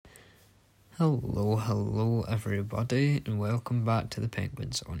Hello everybody, and welcome back to the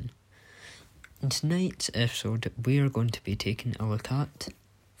Penguin Zone. In tonight's episode, we are going to be taking a look at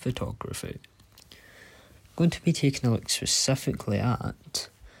photography. We're going to be taking a look specifically at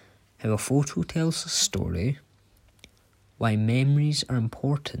how a photo tells a story, why memories are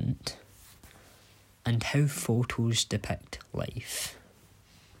important, and how photos depict life.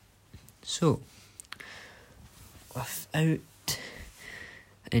 So, without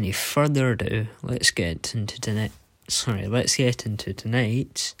any further ado, let's get into tonight's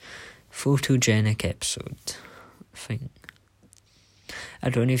photogenic episode thing. I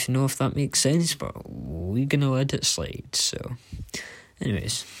don't even know if that makes sense, but we're gonna let it slide. So,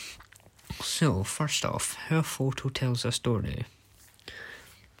 anyways, first off, how a photo tells a story.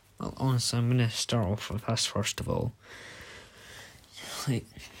 Well, honestly, I'm gonna start off with this first of all.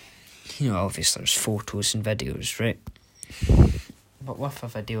 Obviously there's photos and videos, right? But with a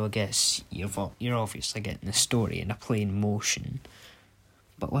video, I guess, you're obviously getting a story in a plain motion.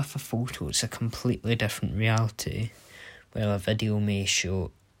 But with a photo, it's a completely different reality. Where a video may show...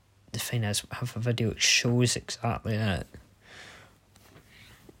 The thing is, with a video, it shows exactly that.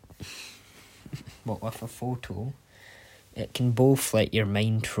 But with a photo, it can both let your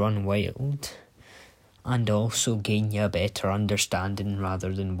mind run wild and also gain you a better understanding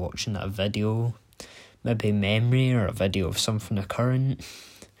rather than watching a video. Maybe memory or a video of something occurring.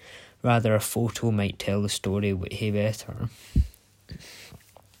 Rather, a photo might tell the story way better.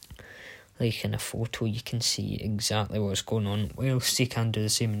 Like in a photo, you can see exactly what's going on, whilst you can do the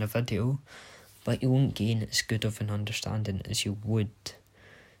same in a video, but you won't gain as good of an understanding as you would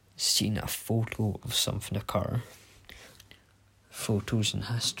seeing a photo of something occur. Photos in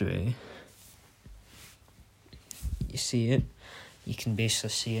history, you see it, you can basically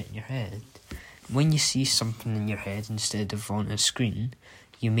see it in your head. When you see something in your head instead of on a screen,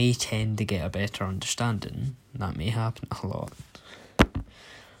 you may tend to get a better understanding. That may happen a lot.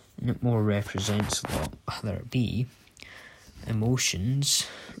 And it more represents a lot, whether it be emotions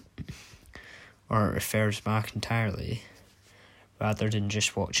or it refers back entirely, rather than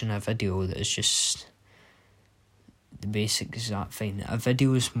just watching a video that is just the basic exact thing. A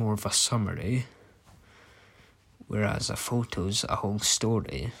video is more of a summary, whereas a photo is a whole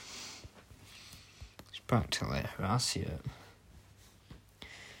story. Practically how I see it.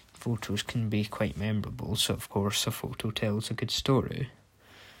 Photos can be quite memorable, so of course a photo tells a good story.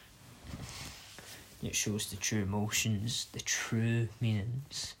 It shows the true emotions, the true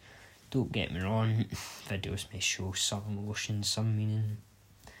meanings. Don't get me wrong, videos may show some emotion, some meaning,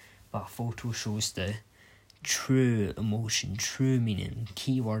 but a photo shows the true emotion, true meaning,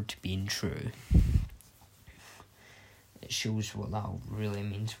 keyword being true. It shows what that really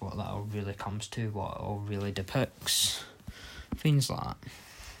means, what that really comes to, what it all really depicts. Things like that.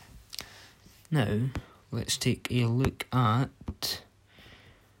 Now, let's take a look at...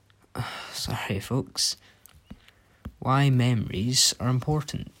 sorry folks. Why memories are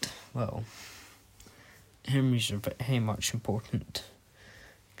important. Well, memories are very much important.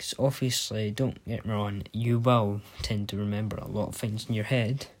 Because obviously, don't get me wrong, you will tend to remember a lot of things in your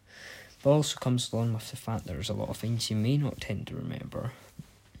head. But also comes along with the fact that there's a lot of things you may not tend to remember.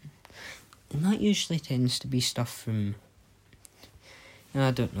 And that usually tends to be stuff from...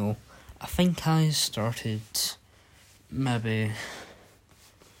 I don't know. I think I started maybe...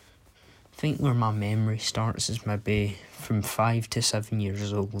 I think where my memory starts is maybe from 5 to 7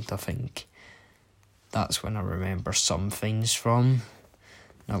 years old, I think. That's when I remember some things from.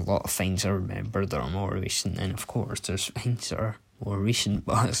 And a lot of things I remember that are more recent. And of course, there's things that are more recent,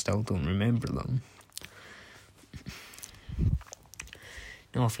 but I still don't remember them.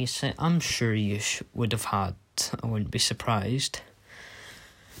 Now, obviously, I'm sure you would have had, I wouldn't be surprised.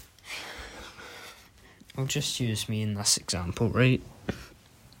 I'll just use me in this example, right?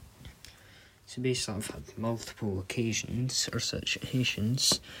 So basically, I've had multiple occasions or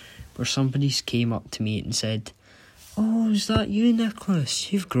situations where somebody's came up to me and said, "Oh, is that you,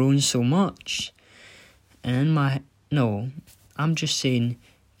 Nicholas? You've grown so much." And I'm just saying,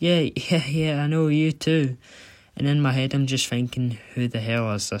 yeah, I know you too. And in my head, I'm just thinking, who the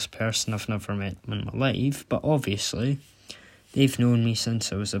hell is this person? I've never met them in my life. But obviously, they've known me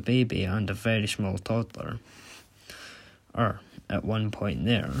since I was a baby and a very small toddler. Or at one point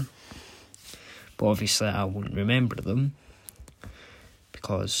there. But obviously, I won't remember them,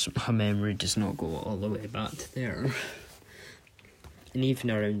 because my memory does not go all the way back to there. And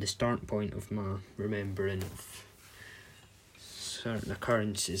even around the start point of my remembering of certain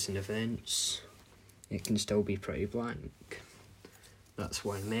occurrences and events, it can still be pretty blank. That's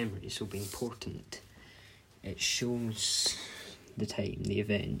why memories will be important. It shows the time, the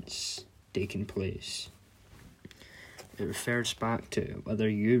events, taking place. It refers back to whether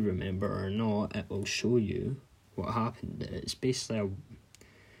you remember or not. It will show you what happened. It's basically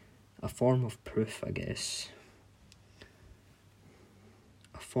a form of proof, I guess.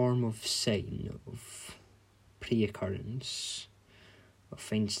 A form of sign of pre-occurrence of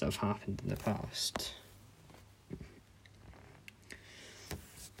things that have happened in the past.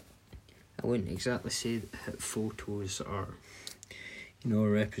 I wouldn't exactly say that photos are, a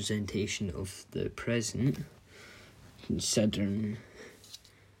representation of the present, considering,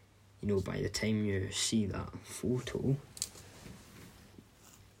 by the time you see that photo,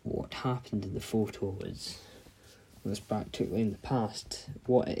 what happened in the photo was practically in the past.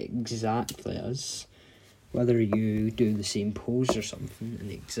 What it exactly is, whether you do the same pose or something in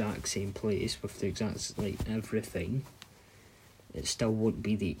the exact same place with the exact, everything, it still won't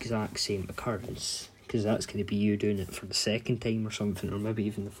be the exact same occurrence, because that's going to be you doing it for the second time or something, or maybe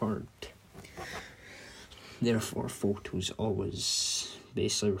even the third. Therefore, photos always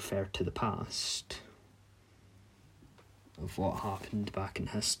basically refer to the past of what happened back in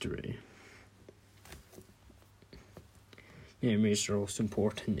history. Memories are also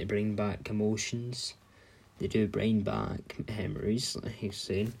important. They bring back emotions. They do bring back memories, like he's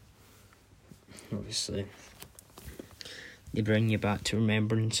saying. Obviously, they bring you back to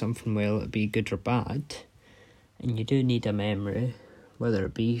remembering something, whether it be good or bad. And you do need a memory, whether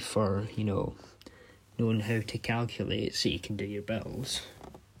it be for, knowing how to calculate so you can do your bills,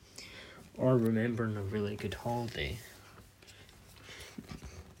 or remembering a really good holiday.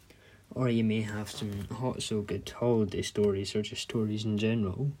 Or you may have some good holiday stories, or just stories in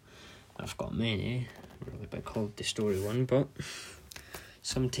general. I've got many, really big holiday story one, but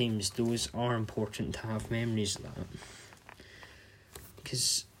sometimes those are important to have memories of that.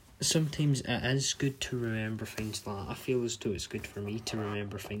 Because sometimes it is good to remember things like that. I feel as though it's good for me to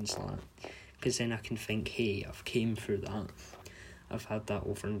remember things like that, because then I can think, hey, I've came through that, I've had that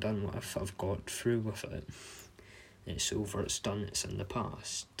over and done with, I've got through with it, it's over, it's done, it's in the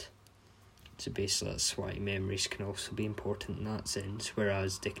past. So basically that's why memories can also be important in that sense,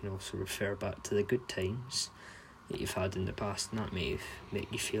 whereas they can also refer back to the good times that you've had in the past, and that may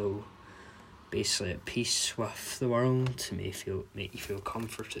make you feel basically at peace with the world, make you feel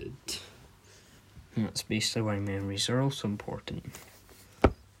comforted. And that's basically why memories are also important.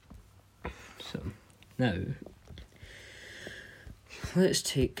 So, now, let's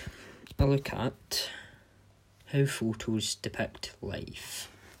take a look at how photos depict life.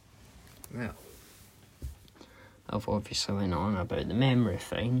 Well, I've obviously went on about the memory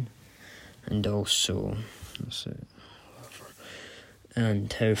thing, and also,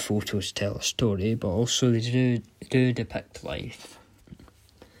 and how photos tell a story, but also they do depict life.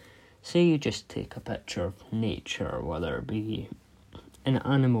 Say you just take a picture of nature, whether it be an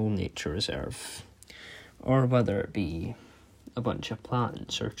animal nature reserve, or whether it be a bunch of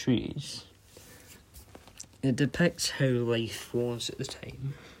plants or trees. It depicts how life was at the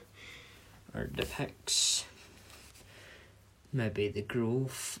time, or depicts maybe the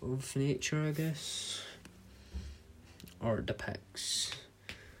growth of nature, I guess, or depicts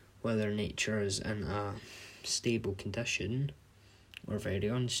whether nature is in a stable condition or very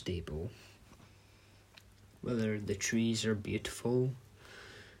unstable, whether the trees are beautiful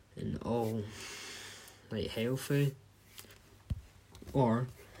and all healthy, or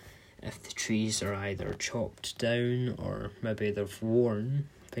if the trees are either chopped down or maybe they've worn,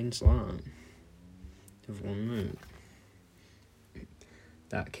 things like that. They've worn out.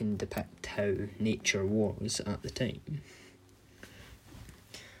 That can depict how nature was at the time.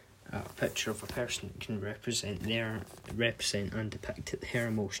 A picture of a person can represent and depict their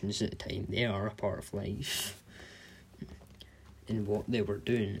emotions at the time. They are a part of life and what they were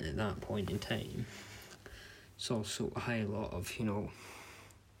doing at that point in time. It's also a high lot of,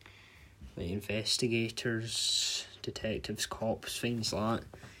 investigators, detectives, cops, things like that.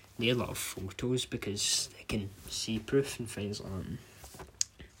 They love photos because they can see proof and things like that.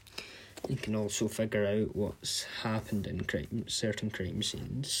 They can also figure out what's happened in certain crime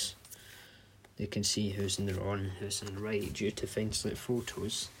scenes. They can see who's in the wrong, who's in the right due to things like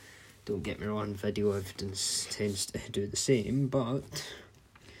photos. Don't get me wrong, video evidence tends to do the same, but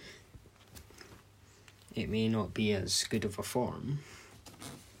it may not be as good of a form.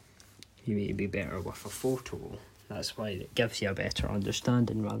 You may be better with a photo. That's why it gives you a better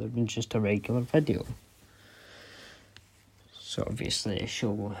understanding rather than just a regular video. So obviously they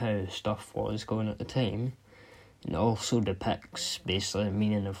show how stuff was going at the time, and also depicts basically the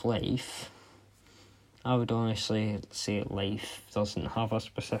meaning of life. I would honestly say life doesn't have a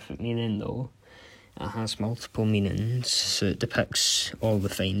specific meaning though. It has multiple meanings, so it depicts all the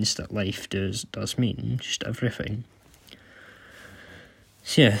things that life does mean, just everything.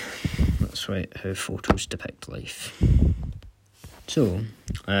 So yeah, that's right, how photos depict life. So,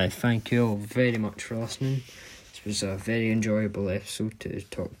 I thank you all very much for listening. This was a very enjoyable episode to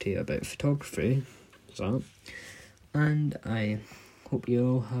talk to you about photography, and I hope you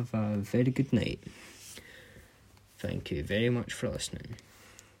all have a very good night. Thank you very much for listening.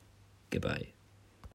 Goodbye.